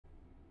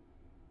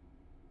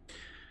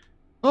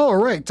All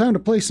right, time to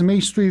play some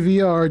H3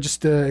 VR.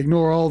 Just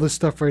ignore all this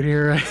stuff right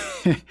here.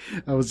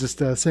 I was just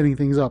setting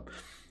things up.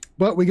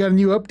 But we got a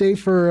new update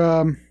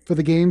for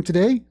the game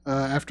today.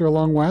 After a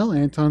long while,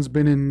 Anton's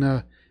been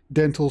in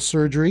dental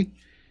surgery.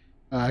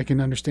 I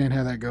can understand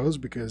how that goes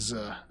because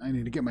I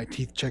need to get my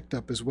teeth checked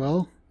up as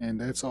well, and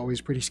that's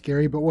always pretty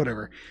scary. But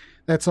whatever,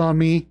 that's on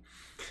me.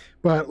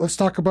 But let's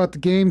talk about the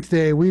game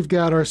today. We've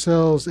got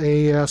ourselves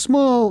a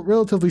small,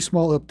 relatively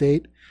small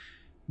update,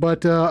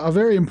 but a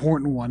very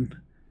important one.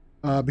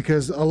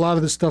 Because a lot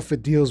of the stuff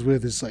it deals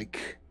with is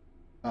like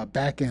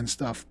back-end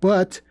stuff.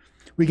 But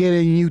we get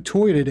a new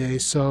toy today,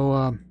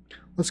 so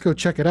let's go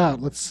check it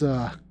out. Let's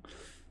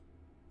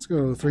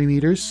go 3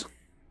 meters.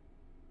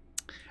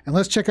 And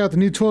let's check out the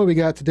new toy we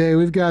got today.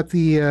 We've got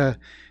the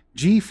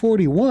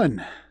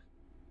G41.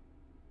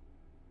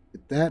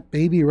 Get that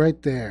baby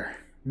right there.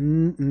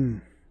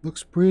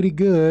 Looks pretty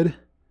good.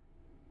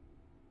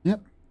 Yep.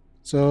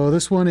 So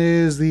this one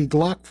is the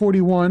GLock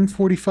 41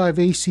 45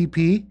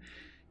 ACP.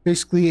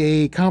 Basically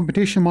a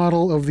competition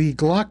model of the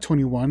GLock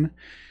 21,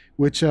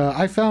 which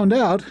I found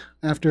out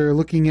after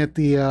looking at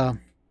the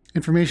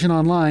information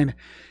online.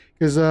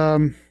 Because well,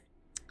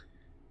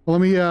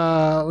 let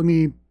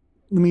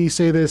me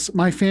say this: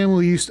 my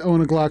family used to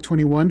own a GLock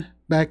 21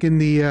 back in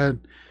the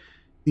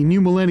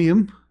new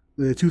millennium,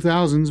 the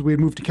 2000s. We had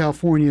moved to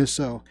California,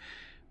 so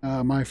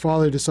my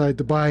father decided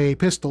to buy a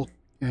pistol,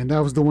 and that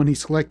was the one he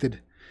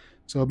selected.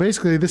 So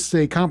basically, this is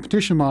a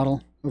competition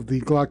model of the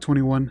GLock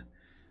 21.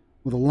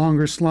 With a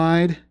longer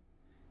slide,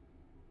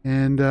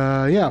 and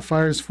yeah,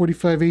 fires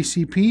 45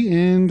 ACP,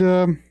 and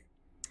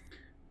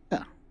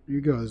yeah, there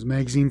you go. There's a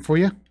magazine for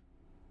you.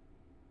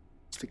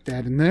 Stick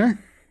that in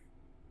there,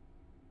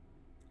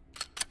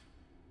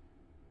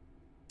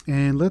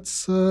 and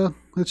let's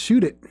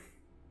shoot it.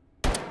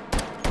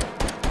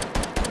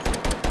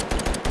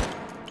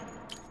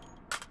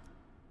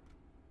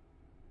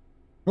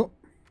 Oh,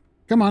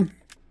 come on.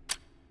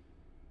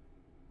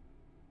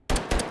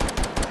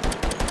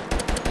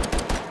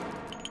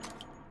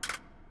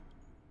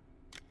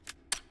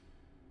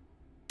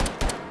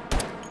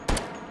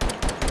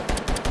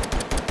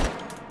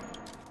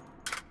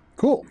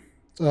 Cool.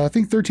 I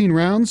think 13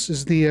 rounds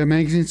is the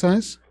magazine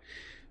size.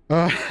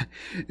 Yeah,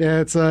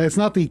 it's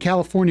not the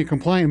California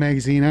compliant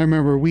magazine. I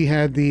remember we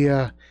had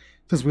the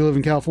since we live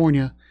in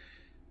California,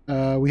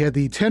 we had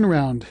the 10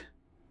 round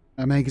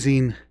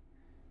magazine.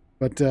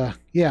 But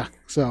yeah,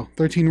 so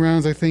 13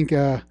 rounds, I think.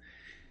 And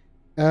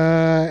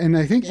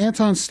I think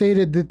Anton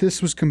stated that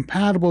this was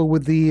compatible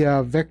with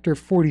the Vector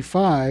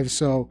 45.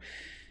 So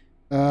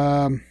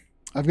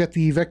I've got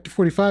the Vector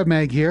 45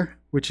 mag here,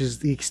 which is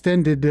the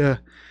extended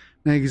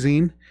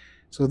magazine,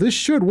 so this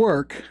should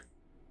work.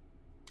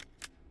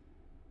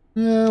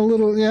 Yeah, a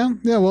little, yeah.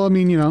 Well, I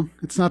mean, you know,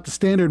 it's not the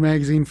standard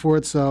magazine for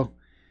it, so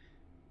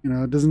you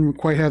know, it doesn't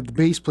quite have the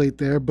base plate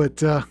there,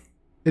 but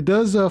it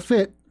does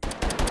fit.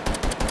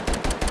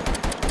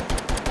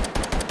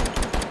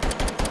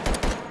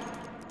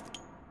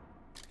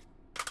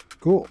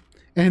 Cool.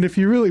 And if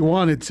you really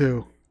wanted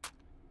to,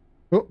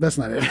 oh, that's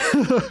not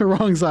it.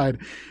 Wrong side.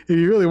 If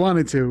you really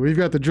wanted to, we've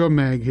got the drum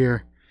mag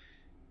here.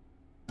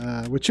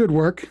 Which should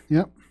work.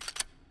 Yep.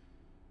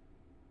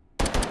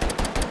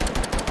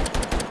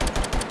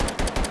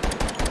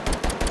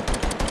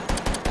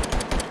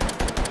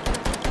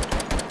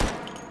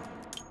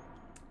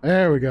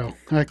 There we go.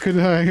 I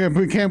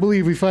can't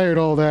believe we fired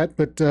all that,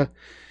 but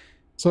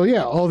so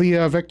yeah, all the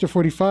Vector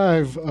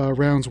 45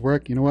 rounds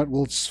work. You know what?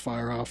 We'll just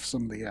fire off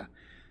some of the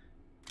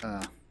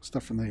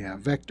stuff from the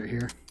Vector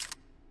here.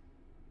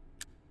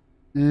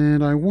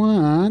 And I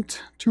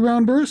want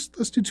 2-round burst.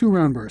 Let's do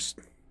 2-round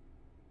burst.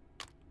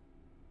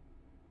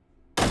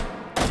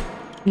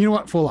 You know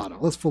what? Full auto.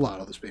 Let's full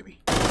auto this baby.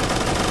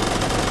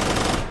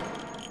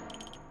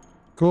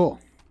 Cool.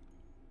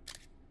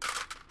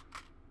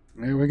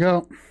 There we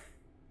go.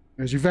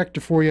 There's your Vector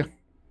for you.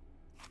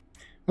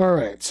 All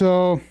right.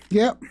 So,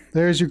 yep.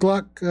 There's your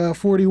GLock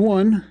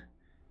 41.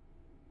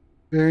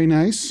 Very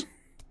nice.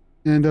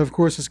 And, of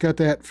course, it's got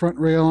that front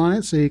rail on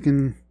it so you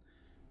can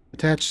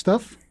attach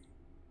stuff.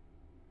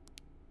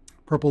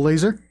 Purple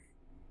laser.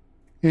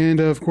 And,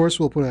 of course,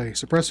 we'll put a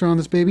suppressor on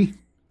this baby.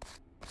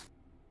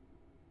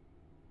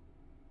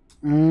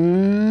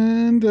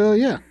 And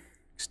yeah,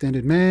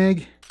 extended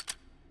mag.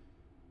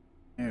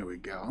 There we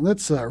go.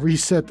 Let's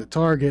reset the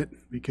target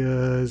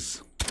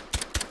because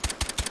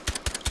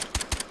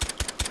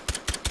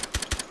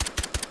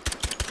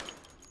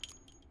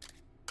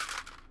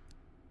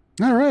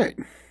all right,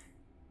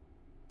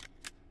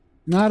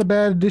 not a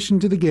bad addition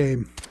to the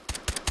game.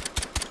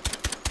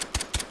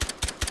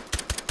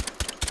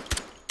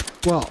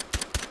 Well,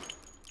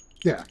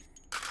 yeah.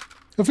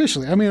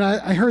 Officially, I mean,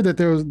 I heard that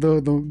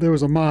there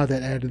was a mod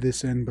that added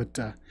this in, but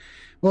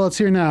well, it's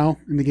here now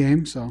in the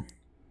game, so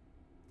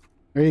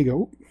there you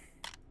go.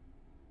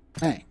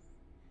 Hey.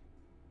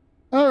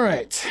 All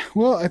right.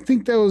 Well, I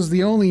think that was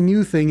the only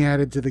new thing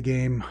added to the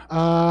game.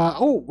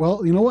 Oh,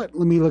 well, you know what?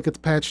 Let me look at the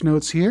patch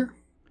notes here.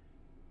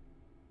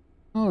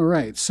 All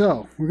right,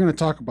 so we're going to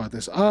talk about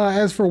this.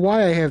 As for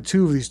why I have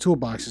 2 of these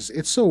toolboxes,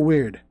 it's so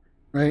weird.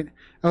 right?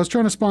 I was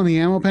trying to spawn the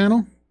ammo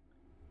panel.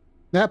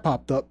 That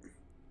popped up.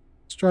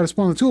 Let's try to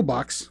spawn the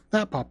toolbox.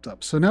 That popped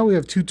up. So now we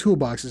have 2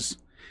 toolboxes.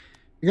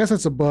 I guess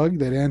that's a bug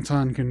that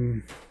Anton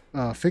can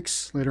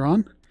fix later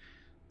on.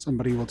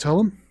 Somebody will tell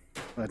him.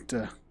 But,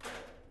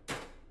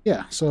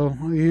 yeah, so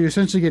you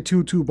essentially get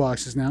 2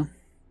 toolboxes now.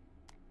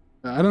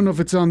 I don't know if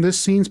it's on this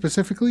scene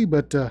specifically,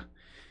 but,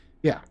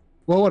 yeah.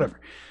 Well, whatever.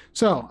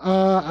 So,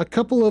 a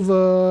couple of,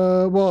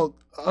 well,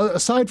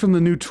 aside from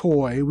the new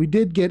toy, we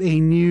did get a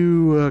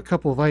new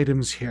couple of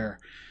items here.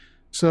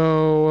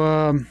 So,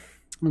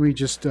 let me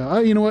just,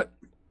 you know what?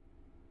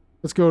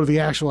 Let's go to the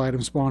actual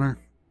item spawner.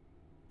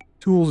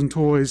 Tools and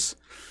toys.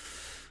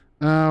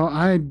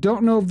 I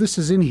don't know if this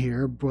is in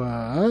here,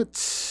 but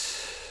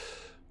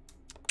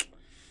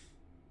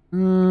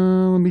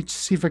let me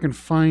see if I can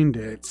find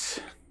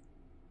it.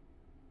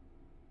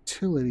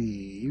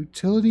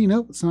 Utility?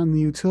 Nope, it's not in the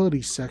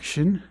utility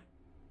section.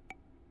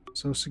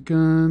 Sosa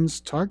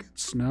guns,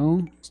 targets?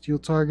 No. Steel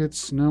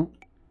targets? No.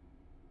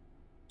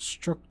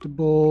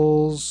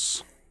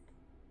 Destructibles.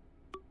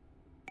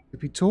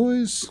 Hippie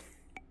toys?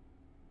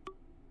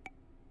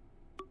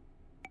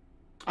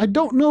 I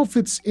don't know if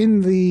it's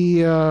in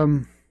the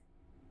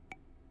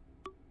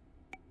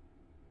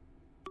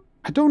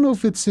I don't know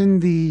if it's in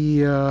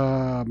the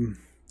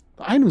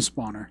item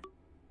spawner.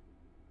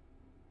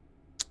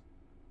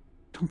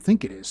 Don't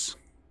think it is.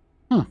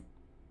 Huh.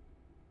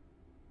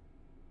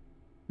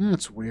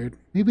 That's weird.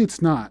 Maybe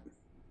it's not.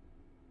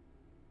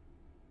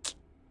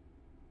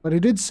 But it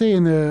did say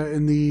in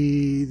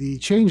the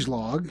change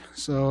log,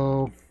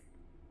 so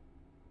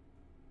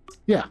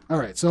yeah,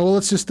 alright, so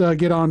let's just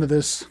get on to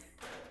this.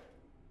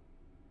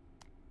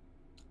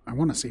 I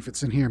want to see if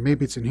it's in here.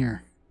 Maybe it's in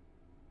here.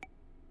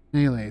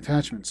 Melee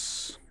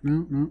attachments.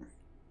 No.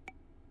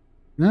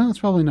 No, it's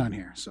probably not in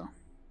here, so.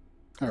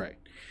 Alright.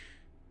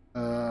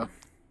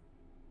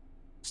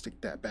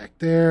 Stick that back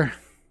there.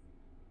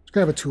 Let's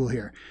grab a tool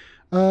here.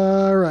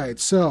 Alright,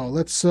 so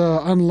let's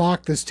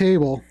unlock this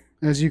table.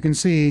 As you can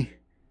see,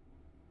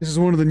 this is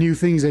one of the new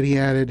things that he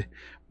added,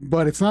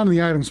 but it's not in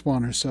the item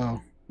spawner,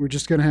 so we're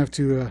just going to have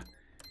to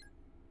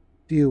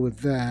deal with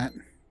that.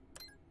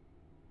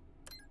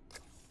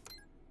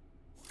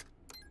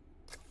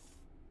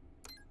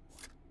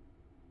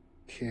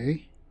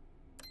 Okay.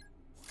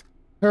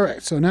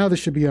 Alright, so now this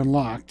should be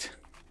unlocked.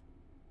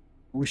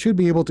 We should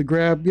be able to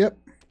grab the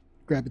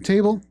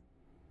table.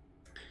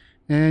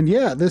 And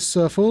yeah, this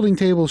folding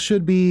table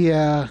should be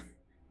one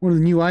of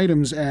the new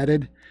items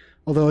added.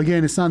 Although,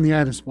 again, it's not in the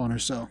item spawner,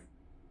 so.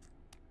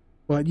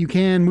 But you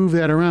can move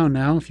that around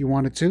now if you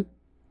wanted to.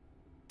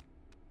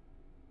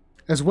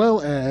 As well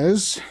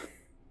as,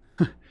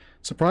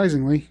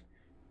 surprisingly,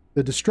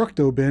 the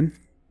Destructobin.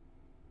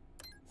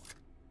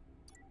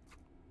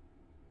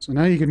 So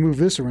now you can move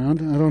this around.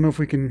 I don't know if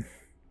we can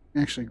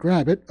actually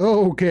grab it.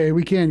 Oh, okay,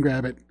 we can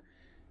grab it.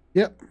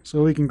 Yep,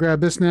 so we can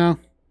grab this now.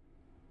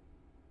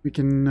 We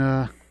can,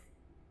 I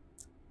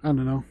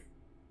don't know.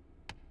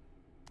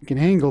 We can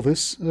angle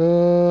this.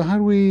 How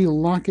do we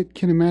lock it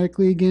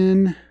kinematically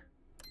again?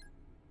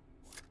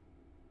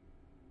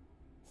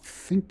 I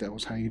think that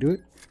was how you do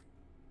it.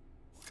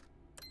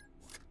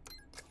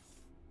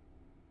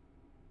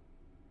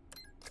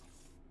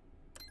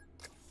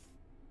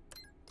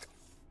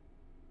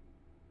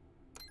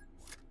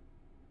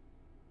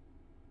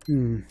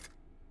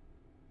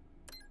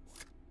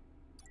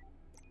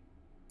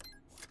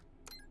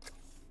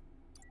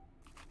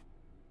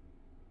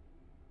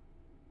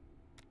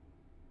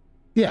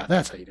 Yeah,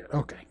 that's how you do it.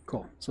 Okay,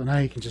 cool. So now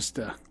you can just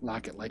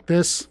lock it like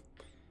this.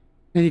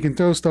 And you can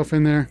throw stuff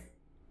in there.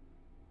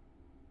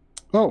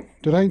 Oh,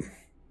 did I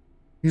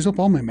use up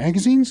all my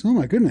magazines? Oh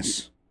my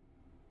goodness.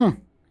 Huh.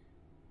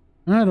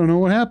 I don't know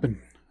what happened.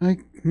 I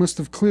must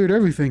have cleared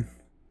everything.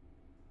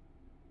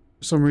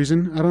 For some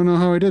reason. I don't know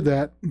how I did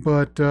that.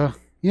 But,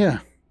 yeah.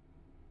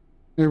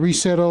 I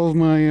reset all of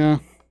my,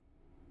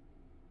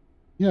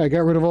 yeah, I got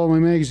rid of all my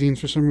magazines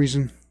for some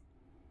reason.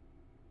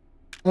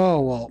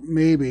 Oh, well,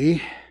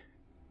 maybe.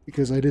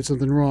 Because I did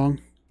something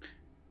wrong.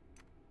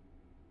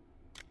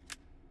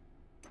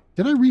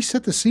 Did I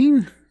reset the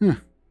scene? Huh.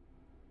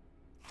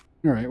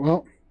 Alright,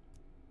 well.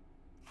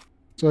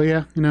 So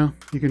yeah, you know,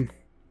 you can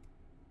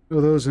throw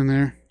those in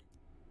there.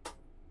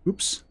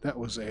 Oops, that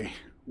was a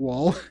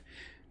wall.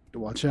 To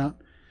watch out.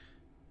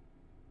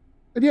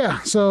 But yeah,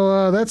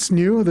 so that's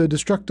new. The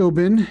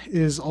Destructobin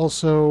is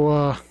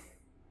also,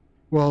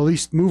 well, at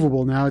least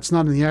movable now. It's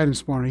not in the item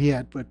spawner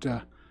yet, but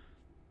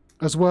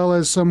as well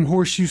as some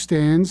horseshoe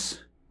stands,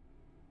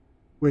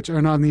 which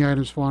are not in the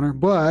item spawner.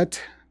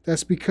 But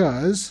that's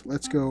because,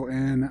 let's go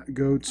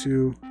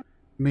to the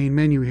main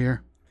menu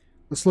here.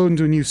 Let's load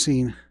into a new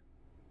scene.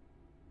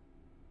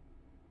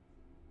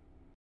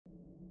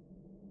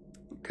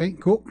 Okay,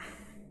 cool.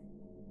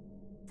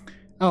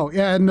 Oh,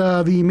 yeah, and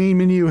the main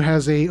menu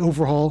has a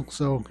overhaul,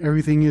 so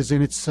everything is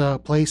in its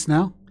place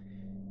now.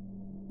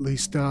 At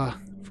least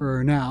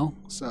for now.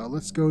 So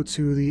let's go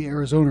to the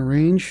Arizona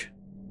range.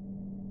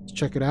 Let's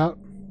check it out.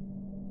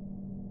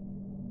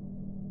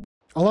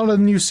 A lot of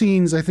the new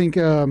scenes, I think,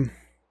 oh,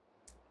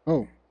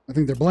 I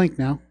think they're blank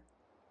now.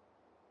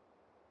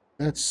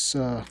 That's,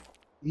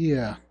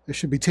 yeah, there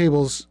should be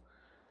tables.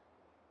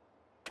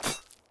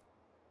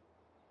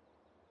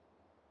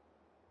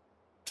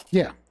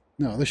 Yeah,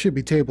 no, there should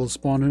be tables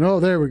spawning. Oh,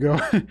 there we go.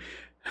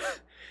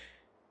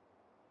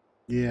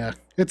 Yeah,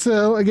 it's,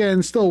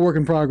 again, still a work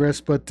in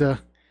progress, but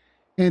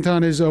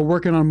Anton is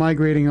working on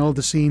migrating all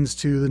the scenes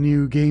to the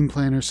new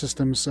Gameplanner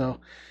system, so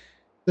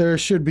there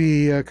should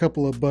be a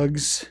couple of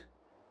bugs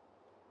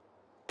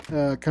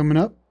coming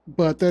up,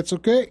 but that's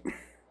okay.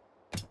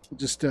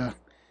 Just,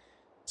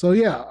 so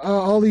yeah,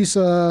 all these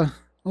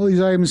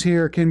items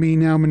here can be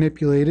now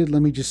manipulated.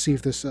 Let me just see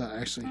if this,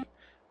 actually,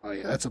 oh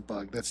yeah, that's a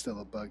bug. That's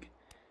still a bug.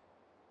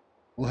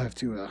 We'll have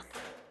to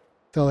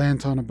tell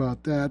Anton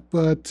about that.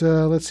 But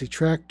let's see,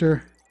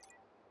 tractor.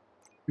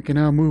 We can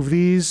now move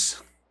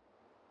these.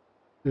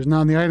 There's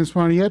not in the item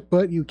spawner yet,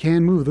 but you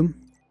can move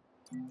them.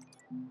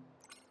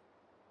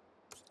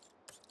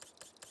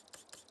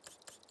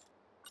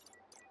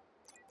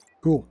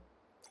 Cool.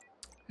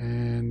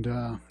 And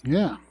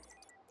yeah.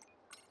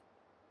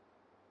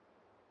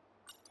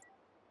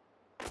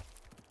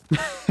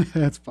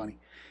 That's funny.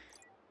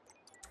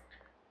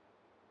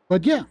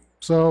 But yeah,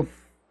 so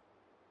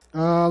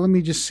let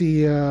me just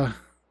see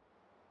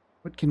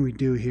what can we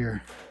do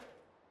here.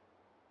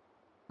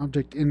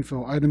 Object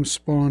info, item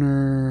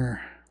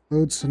spawner,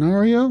 load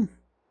scenario.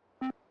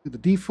 To the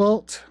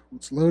default.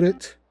 Let's load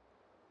it.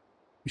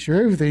 Be sure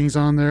everything's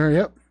on there.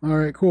 Yep. All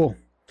right, cool.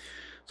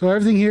 So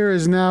everything here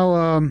is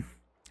now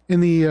in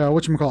the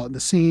whatchamacallit, the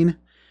scene,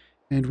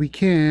 and we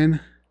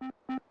can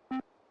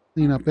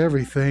clean up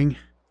everything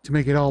to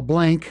make it all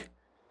blank,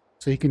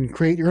 so you can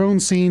create your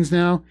own scenes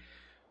now.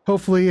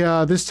 Hopefully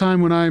this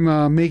time when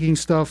I'm making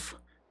stuff,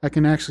 I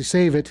can actually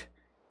save it,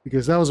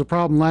 because that was a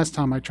problem last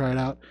time I tried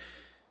out.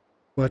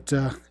 But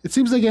it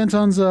seems like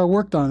Anton's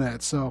worked on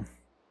that, so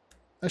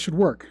that should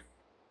work.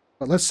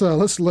 But let's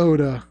load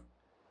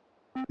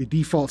the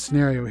default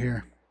scenario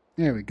here.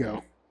 There we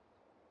go.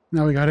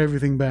 Now we got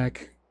everything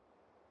back.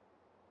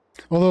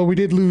 Although we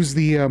did lose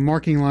the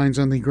marking lines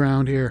on the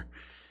ground here.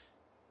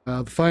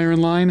 The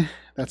firing line,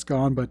 that's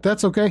gone, but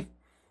that's okay.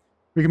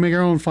 We can make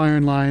our own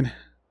firing line.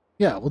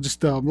 Yeah, we'll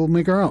just we'll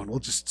make our own. We'll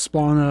just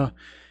spawn a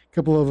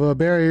couple of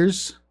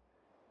barriers,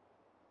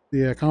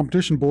 the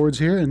competition boards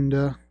here,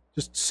 and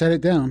just set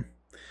it down.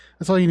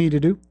 That's all you need to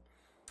do.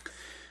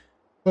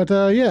 But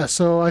yeah,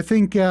 so I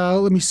think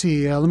let me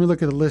see. Let me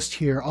look at the list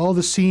here. All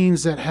the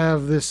scenes that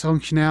have this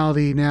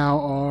functionality now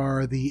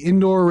are the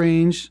indoor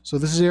range. So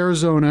this is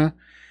Arizona.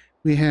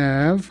 We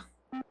have,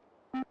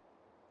 I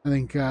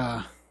think,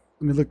 let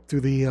me look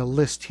through the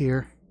list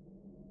here.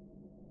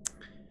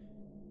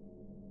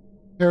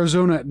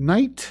 Arizona at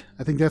night.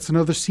 I think that's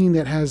another scene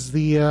that has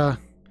the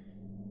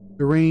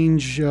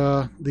range,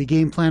 the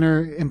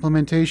Gameplanner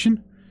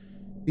implementation.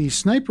 The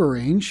sniper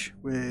range,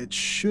 which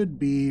should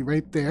be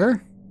right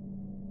there.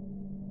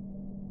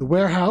 The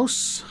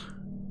warehouse,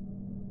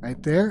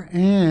 right there.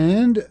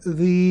 And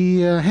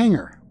the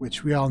hangar,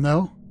 which we all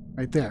know,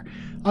 right there.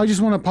 I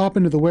just want to pop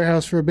into the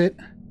warehouse for a bit.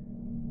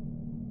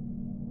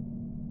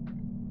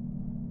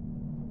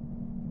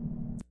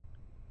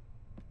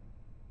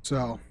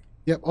 So,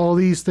 yep, all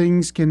these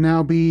things can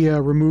now be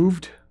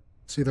removed.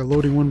 See, they're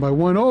loading one by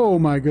one. Oh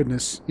my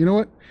goodness. You know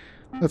what?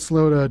 Let's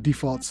load a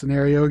default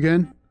scenario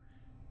again.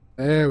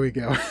 There we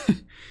go.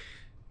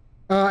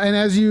 And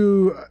as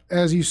you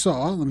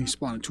saw, let me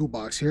spawn a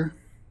toolbox here.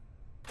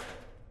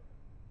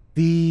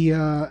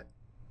 The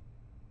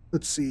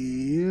let's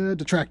see,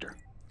 the tractor.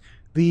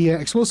 The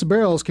explosive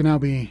barrels can now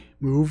be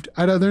moved.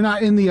 They're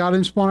not in the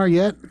item spawner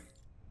yet,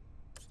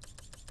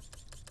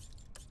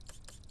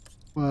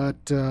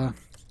 but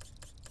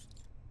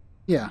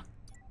yeah,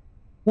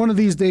 one of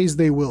these days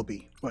they will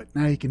be. But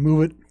now you can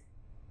move it.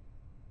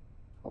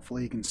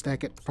 Hopefully you can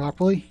stack it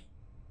properly.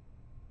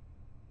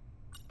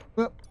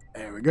 Oh,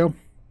 there we go.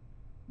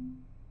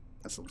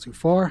 That's a little too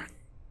far.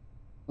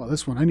 Oh,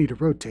 this one I need to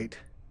rotate.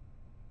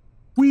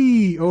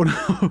 Whee! Oh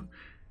no!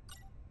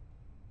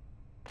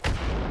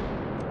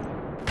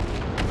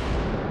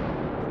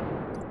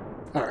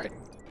 Alright.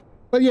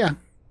 But yeah,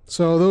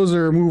 so those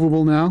are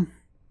movable now.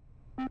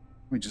 Let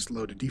me just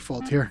load a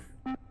default here.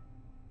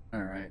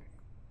 Alright.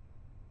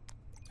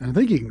 I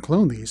think you can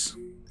clone these.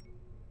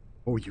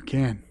 Oh, you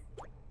can.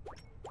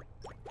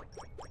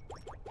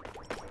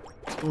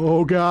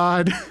 Oh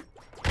god!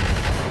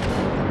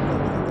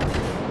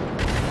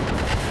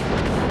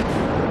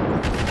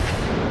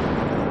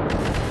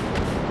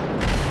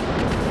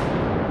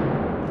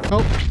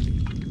 Oh.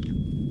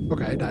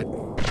 Okay, I died.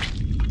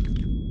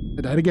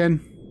 I died again.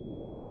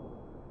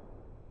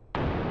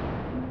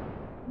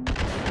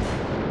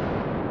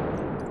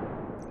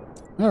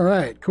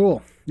 Alright,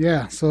 cool.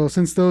 Yeah, so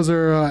since those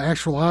are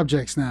actual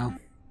objects now.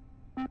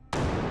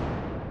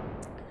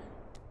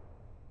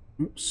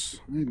 Oops,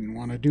 I didn't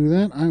want to do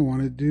that. I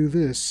want to do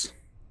this.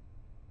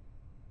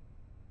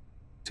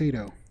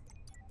 Potato.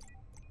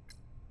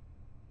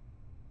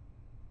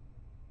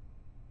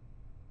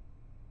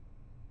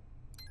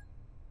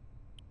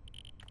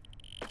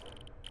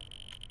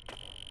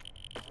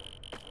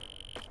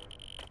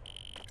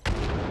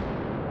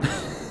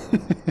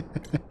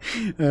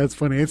 That's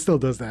funny. It still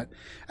does that.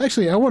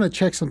 Actually, I want to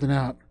check something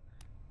out.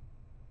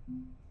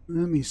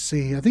 Let me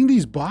see. I think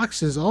these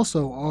boxes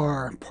also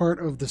are part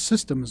of the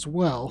system as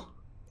well.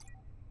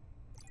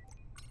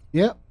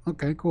 Yep.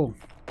 Okay, cool.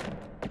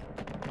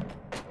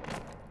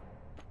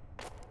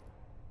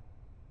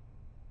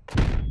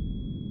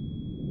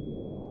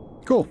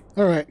 Cool.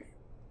 All right.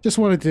 Just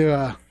wanted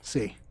to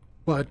see.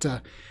 But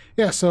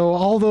yeah, so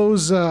all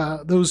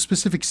those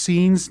specific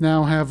scenes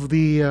now have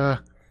the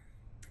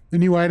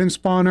new item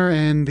spawner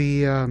and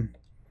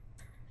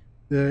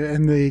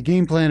the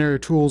game planner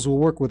tools will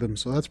work with them,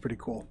 so that's pretty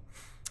cool.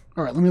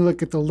 All right, let me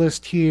look at the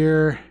list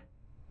here.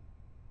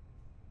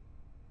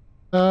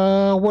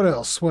 What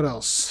else? What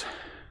else?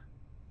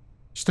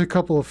 Just a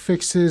couple of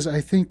fixes.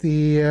 I think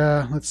the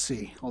let's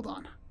see. Hold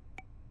on.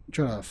 I'm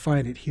trying to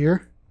find it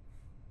here.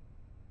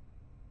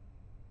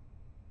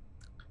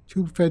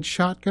 Tube-fed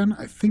shotgun.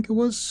 I think it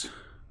was.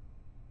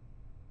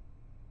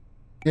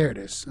 There it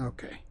is.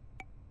 Okay.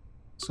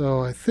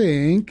 So I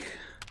think.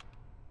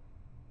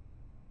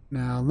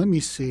 Now let me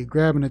see.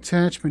 Grab an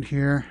attachment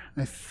here.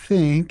 I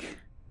think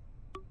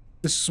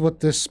this is what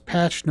this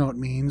patch note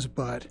means,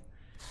 but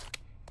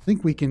I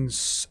think we can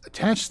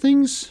attach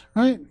things,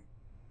 right?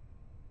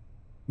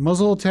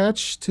 Muzzle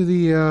attached to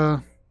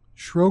the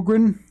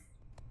Sjogren.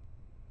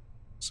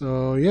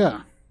 So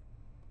yeah,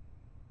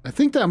 I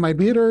think that might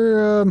be it,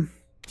 or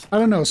I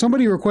don't know.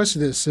 Somebody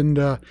requested this, and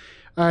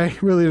I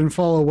really didn't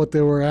follow what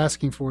they were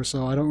asking for,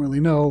 so I don't really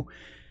know.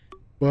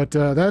 But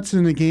that's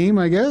in the game,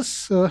 I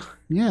guess.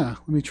 Yeah,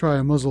 let me try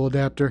a muzzle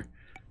adapter.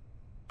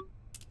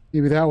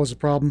 Maybe that was a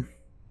problem.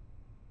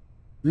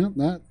 Yep,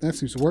 that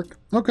seems to work.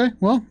 Okay,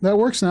 well, that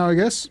works now, I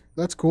guess.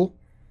 That's cool.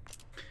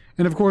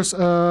 And of course,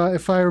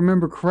 if I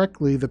remember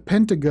correctly, the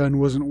Pentagun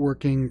wasn't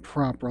working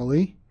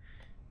properly.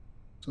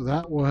 So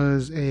that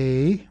was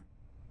a...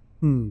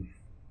 Let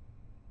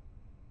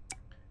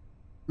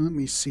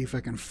me see if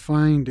I can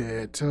find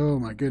it. Oh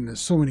my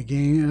goodness, so many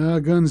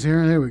guns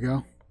here. There we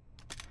go.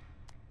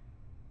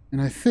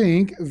 And I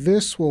think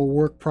this will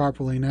work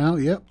properly now.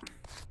 Yep.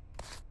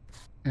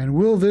 And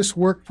will this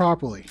work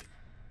properly?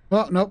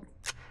 Oh, nope.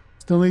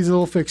 Still needs a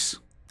little fix.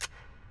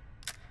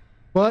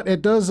 But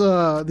it does,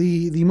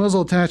 the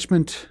muzzle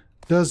attachment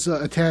does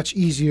attach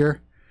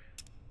easier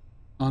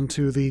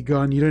onto the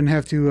gun. You didn't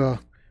have to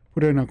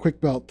put it in a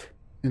quick belt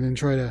and then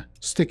try to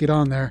stick it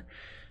on there.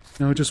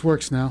 No, it just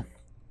works now.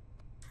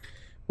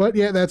 But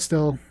yeah, that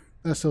still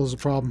is a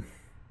problem.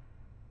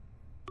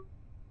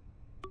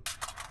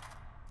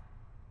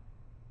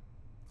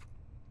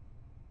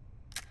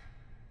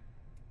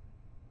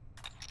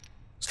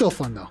 Still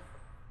fun though.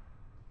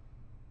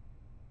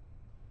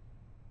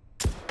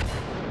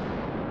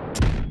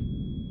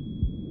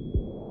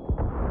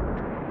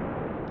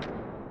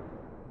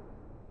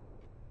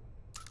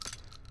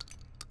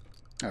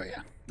 Oh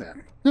yeah, that.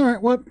 All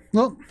right, what?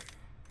 Well,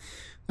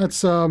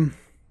 that's I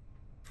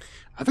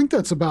think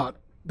that's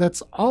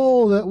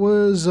all that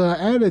was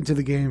added to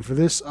the game for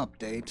this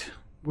update,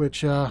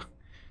 which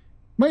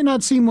might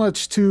not seem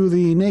much to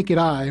the naked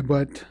eye,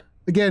 but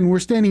again, we're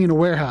standing in a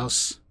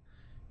warehouse,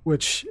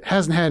 which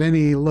hasn't had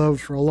any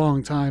love for a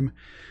long time.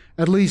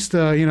 At least,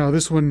 you know,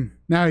 this one,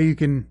 now you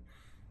can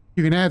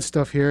add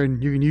stuff here,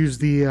 and you can use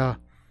the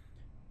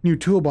new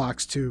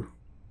toolbox to,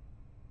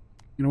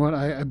 you know what,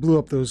 I blew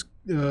up those,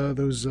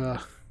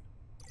 oh,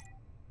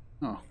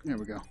 there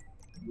we go.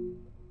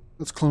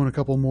 Let's clone a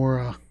couple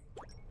more,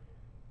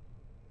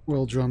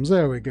 oil drums.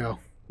 There we go.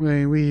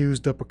 We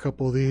used up a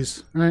couple of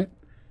these, right?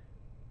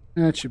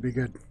 That should be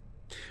good.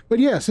 But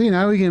yeah, see,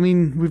 now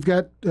we've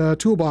got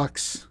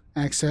toolbox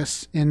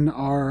access in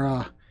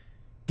our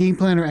game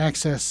planner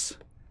access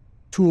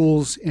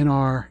tools in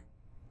our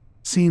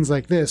scenes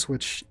like this,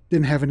 which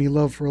didn't have any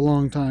love for a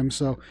long time.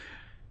 So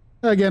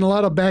again, a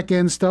lot of back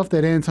end stuff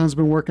that Anton's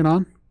been working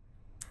on.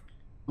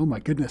 Oh my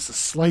goodness, a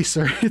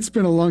slicer. It's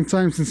been a long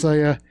time since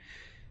I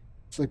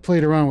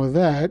played around with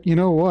that. You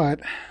know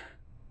what?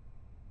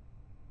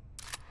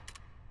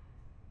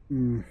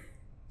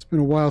 It's been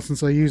a while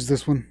since I used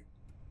this one.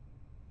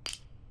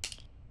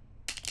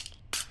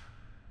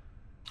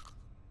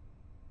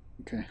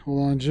 Okay,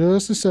 hold on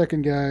just a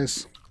second,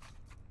 guys.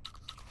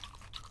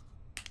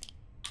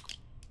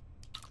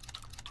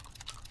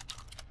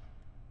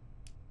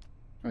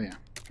 Oh yeah,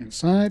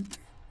 inside.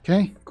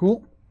 Okay,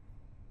 cool.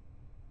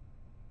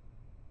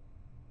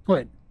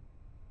 Wait.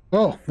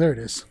 Oh, there it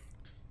is.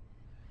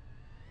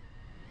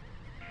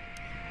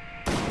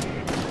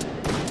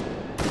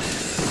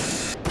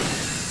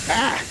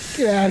 Ah,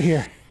 get out of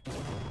here.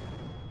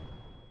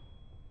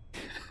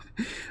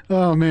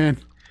 Oh man.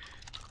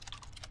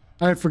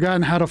 I had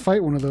forgotten how to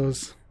fight one of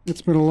those.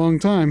 It's been a long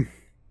time.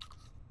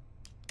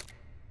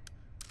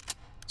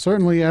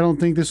 Certainly, I don't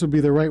think this would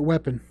be the right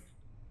weapon.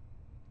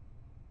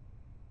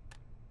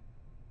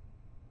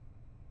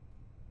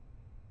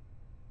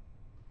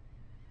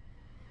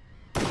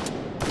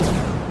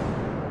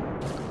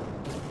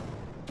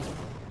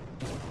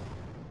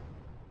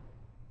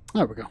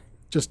 There we go.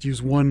 Just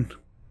use one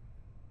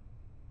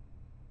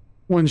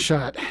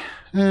shot.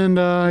 And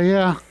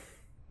yeah.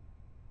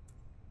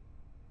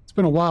 It's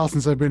been a while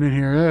since I've been in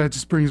here. It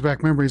just brings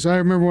back memories. I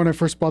remember when I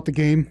first bought the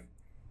game.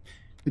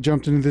 I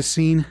jumped into this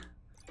scene.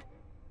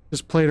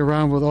 Just played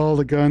around with all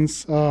the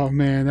guns. Oh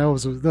man, that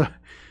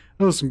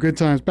was some good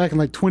times. Back in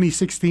like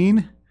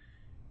 2016.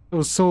 That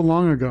was so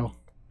long ago.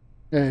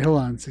 Hey, hold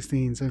on.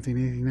 16, 17,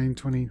 18, 19,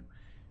 20.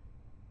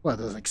 What,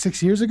 that was like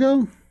 6 years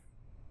ago?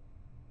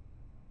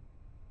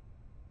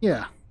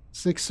 Yeah,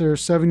 6 or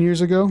 7 years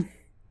ago.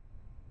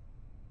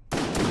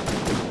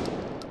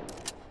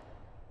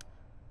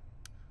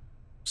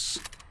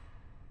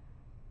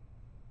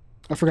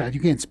 I forgot, you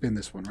can't spin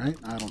this one, right?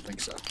 I don't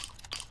think so.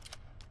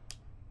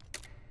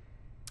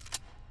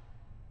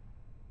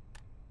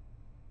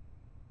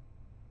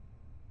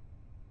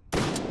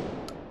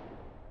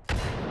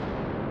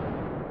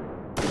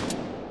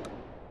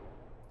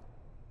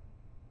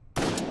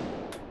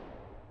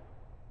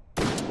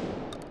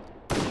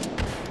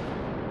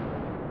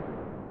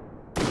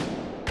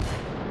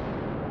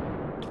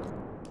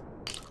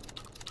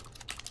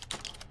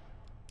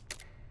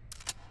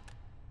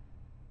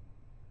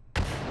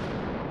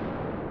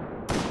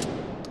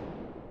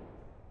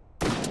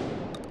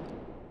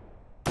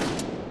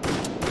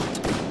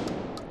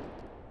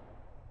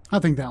 I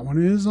think that one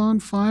is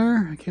on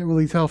fire. I can't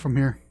really tell from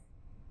here.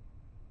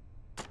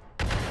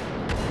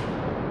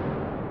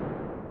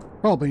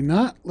 Probably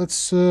not.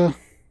 Let's grab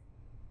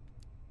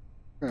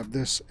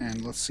this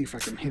and let's see if I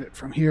can hit it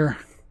from here.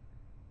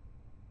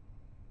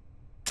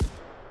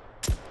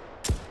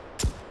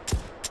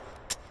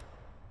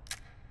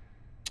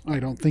 I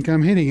don't think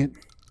I'm hitting it.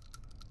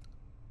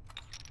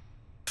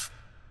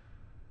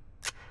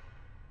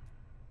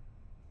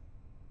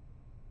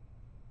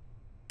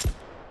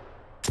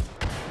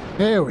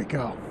 There we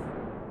go.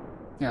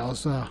 Yeah, I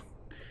was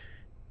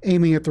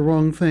aiming at the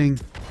wrong thing.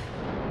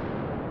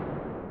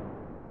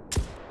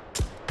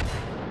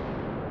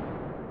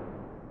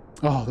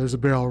 Oh, there's a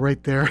barrel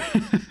right there.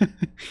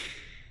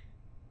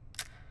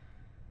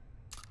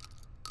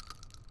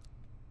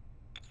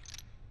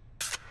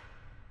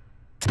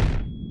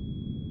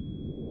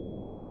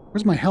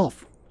 Where's my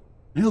health?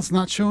 My health's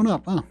not showing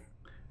up, huh?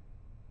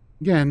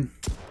 Again.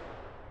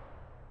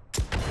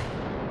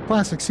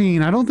 Classic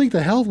scene. I don't think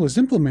the health was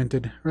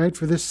implemented, right,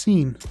 for this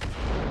scene.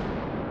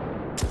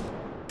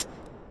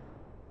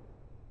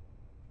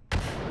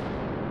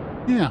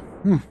 Yeah,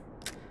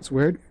 it's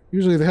weird.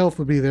 Usually the health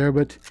would be there,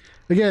 but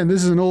again,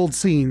 this is an old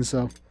scene,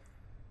 so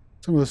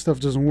some of the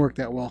stuff doesn't work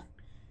that well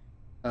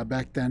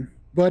back then.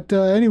 But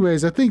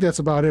anyways, I think that's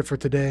about it for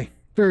today.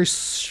 Very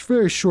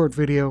short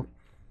video.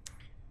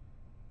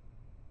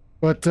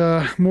 But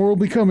more will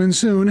be coming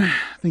soon. I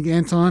think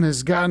Anton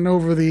has gotten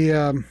over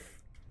the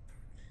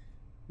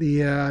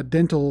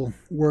dental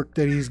work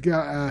that he's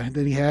got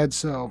that he had,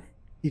 so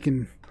he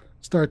can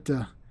start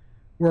to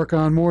work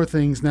on more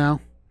things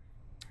now.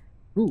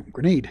 Ooh,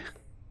 grenade.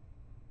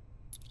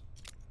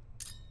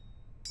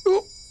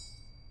 Ooh.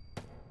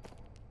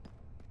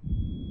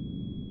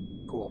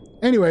 Cool.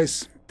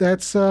 Anyways,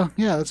 that's yeah,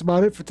 that's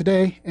about it for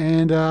today,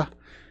 and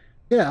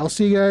yeah, I'll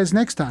see you guys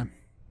next time.